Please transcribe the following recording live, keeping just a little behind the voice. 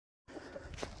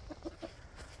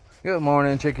Good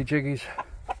morning, chickies.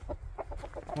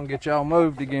 I'm gonna get y'all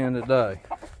moved again today.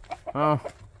 Huh?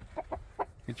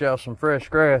 Get y'all some fresh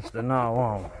grass to gnaw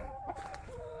on.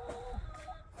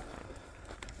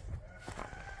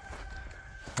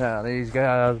 How these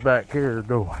guys back here are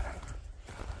doing.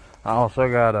 I also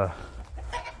got a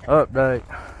update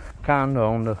kinda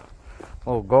on the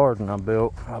little garden I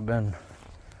built. I've been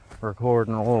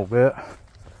recording a little bit.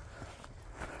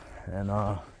 And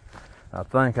I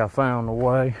think I found a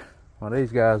way. Well,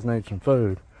 these guys need some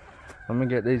food. Let me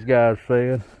get these guys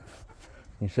fed.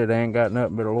 You said they ain't got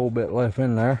nothing but a little bit left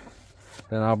in there.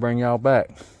 Then I'll bring y'all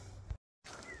back.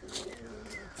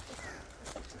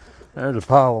 There's a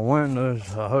pile of windows.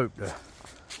 I hope to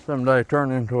someday turn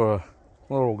into a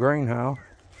little greenhouse.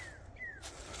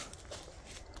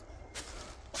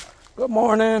 Good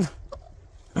morning.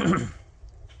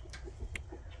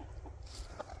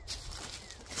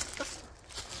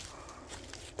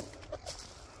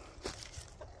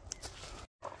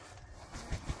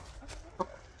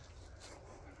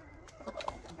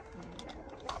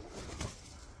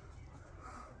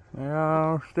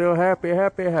 Yeah, still happy.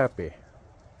 That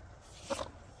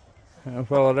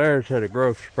fella there's had a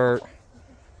growth spurt.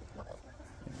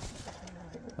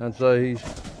 I'd say he's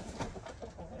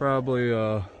probably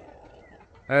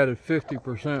added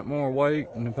 50% more weight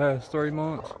in the past 3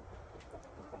 months.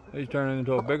 He's turning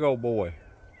into a big old boy.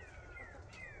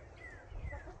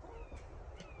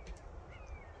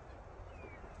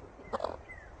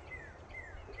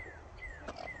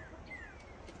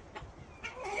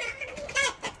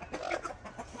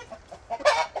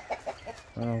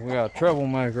 We got a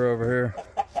troublemaker over here.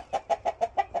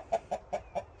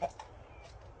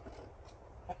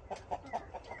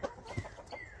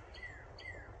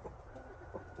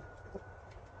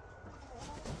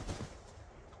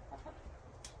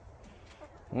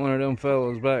 One of them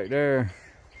fellas back there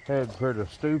headed for the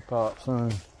stew pot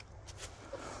soon.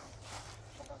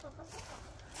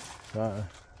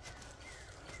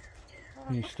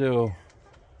 He's still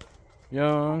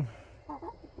young.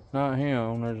 Not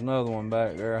him. There's another one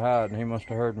back there hiding. He must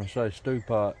have heard me say stew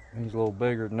pot. He's a little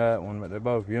bigger than that one, but they're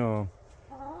both young.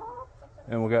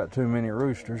 And we got too many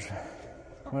roosters.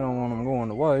 We don't want them going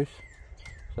to waste.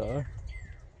 So,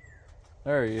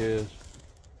 there he is.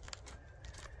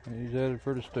 He's headed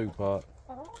for the stew pot.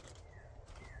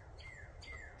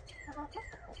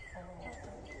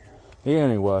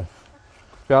 Anyway,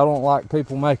 if y'all don't like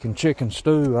people making chicken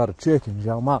stew out of chickens,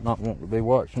 y'all might not want to be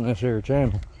watching this here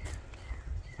channel.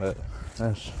 But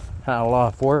that's how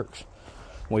life works.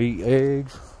 We eat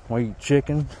eggs, we eat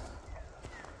chicken.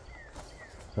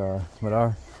 But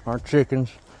our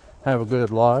chickens have a good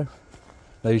life.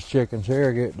 These chickens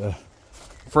here get the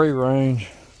free range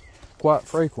quite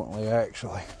frequently,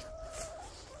 actually.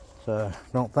 So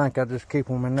don't think I just keep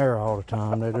them in there all the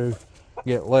time. They do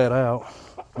get let out.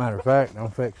 Matter of fact,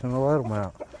 I'm fixing to let them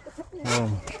out.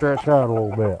 Stretch out a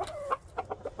little bit.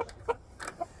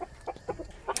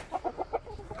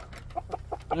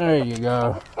 There you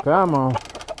go. Come on.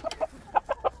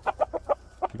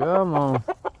 Come on.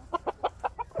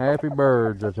 Happy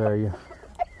birds, I tell you.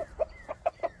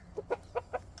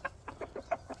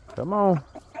 Come on.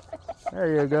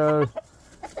 There you go.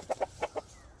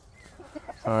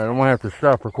 Alright, I'm gonna have to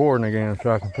stop recording again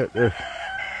so I can put this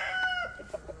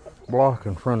block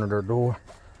in front of their door.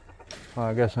 Well,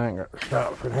 I guess I ain't got to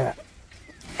stop for that.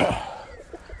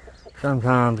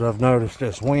 Sometimes I've noticed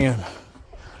this wind.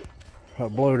 I'll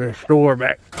blow this door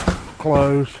back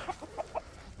closed,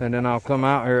 and then I'll come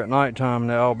out here at nighttime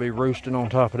and they'll all be roosting on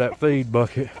top of that feed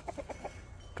bucket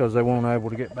because they won't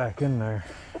able to get back in there.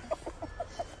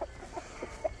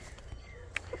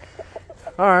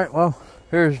 Alright, well,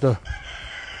 here's the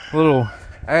little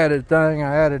added thing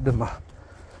I added to my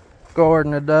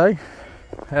garden today.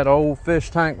 Had an old fish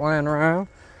tank laying around.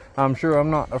 I'm sure I'm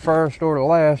not the first or the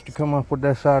last to come up with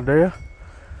this idea.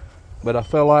 But I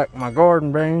feel like my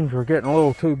garden beans were getting a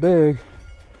little too big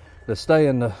to stay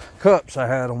in the cups I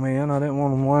had them in. I didn't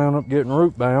want them wound up getting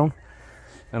root bound.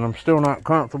 And I'm still not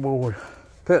comfortable with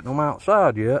putting them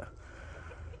outside yet.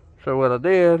 So what I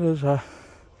did is I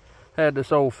had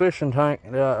this old fishing tank,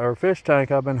 or fish tank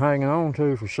I've been hanging on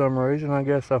to for some reason. I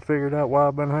guess I figured out why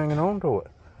I've been hanging on to it.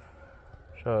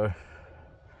 So,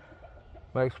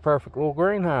 makes a perfect little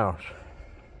greenhouse.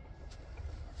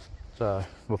 So,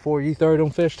 before you throw them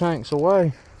fish tanks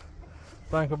away,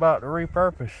 think about the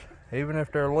repurpose, even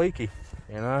if they're leaky.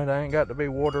 You know, they ain't got to be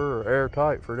water or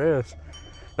airtight for this.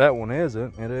 That one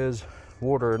isn't. It is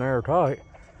water and airtight.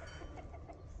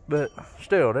 But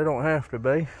still, they don't have to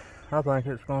be. I think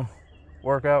it's going to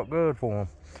work out good for them.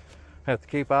 Have to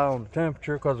keep eye on the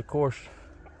temperature because, of course,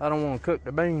 I don't want to cook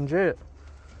the beans yet.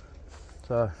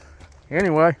 So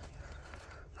anyway,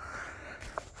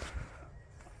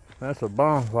 that's a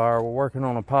bonfire. We're working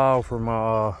on a pile for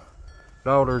my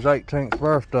daughter's 18th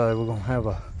birthday. We're gonna have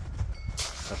a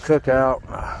cookout,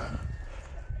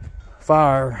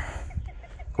 fire.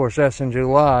 Of course, that's in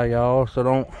July, y'all, so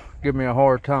don't give me a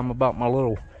hard time about my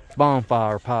little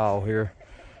bonfire pile here.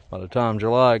 By the time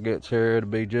July gets here, it'll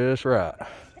be just right.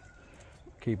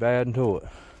 Keep adding to it.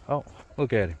 Oh,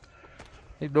 look at him.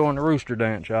 He's doing the rooster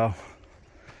dance, y'all.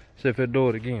 See if he'll do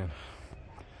it again.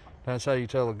 That's how you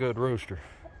tell a good rooster.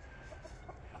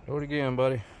 Do it again,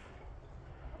 buddy.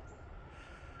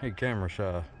 He camera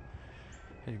shy.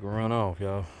 He's gonna run off,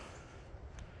 y'all.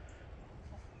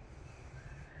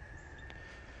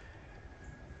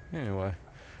 Anyway,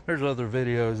 there's other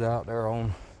videos out there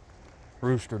on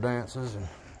rooster dances and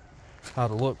how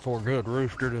to look for a good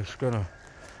rooster that's gonna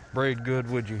breed good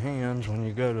with your hens when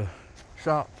you go to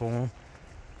shop for them.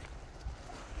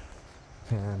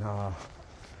 And of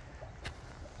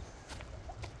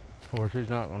course, he's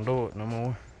not gonna do it no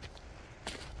more.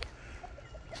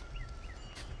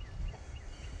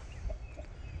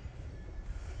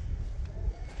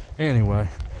 Anyway,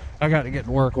 I got to get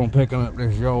to work on picking up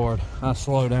this yard. I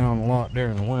slow down a lot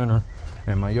during the winter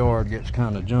and my yard gets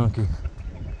kind of junky.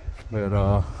 But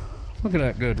look at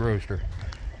that good rooster.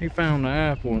 He found the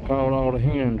apple and called all the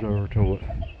hens over to it.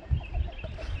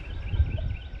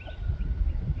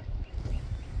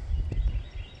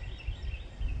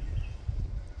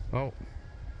 Oh,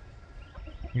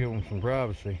 give him some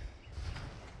privacy.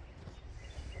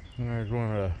 And there's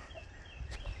one of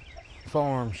the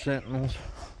farm sentinels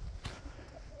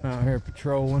out here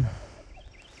patrolling.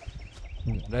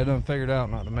 They done figured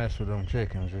out not to mess with them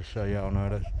chickens, just so y'all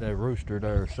know. That rooster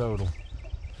there showed them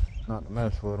not to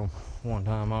mess with them one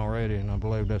time already, and I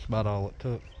believe that's about all it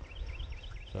took.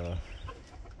 So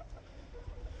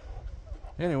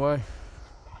anyway,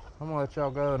 I'm gonna let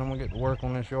y'all go and I'm gonna get to work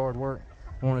on this yard work.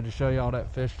 Wanted to show y'all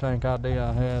that fish tank idea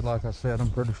I had. Like I said, I'm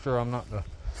pretty sure I'm not the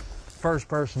first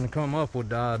person to come up with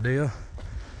the idea,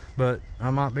 but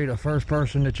I might be the first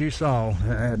person that you saw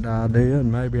that had the idea,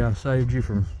 and maybe I saved you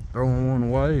from throwing one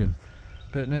away and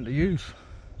putting it to use.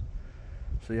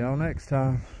 See y'all next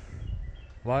time.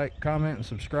 Like, comment, and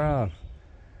subscribe.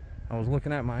 I was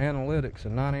looking at my analytics,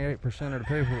 and 98% of the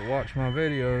people that watch my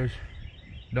videos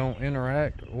don't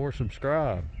interact or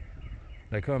subscribe.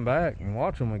 They come back and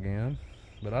watch them again,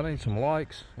 but I need some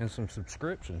likes and some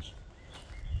subscriptions.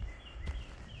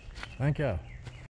 Thank y'all.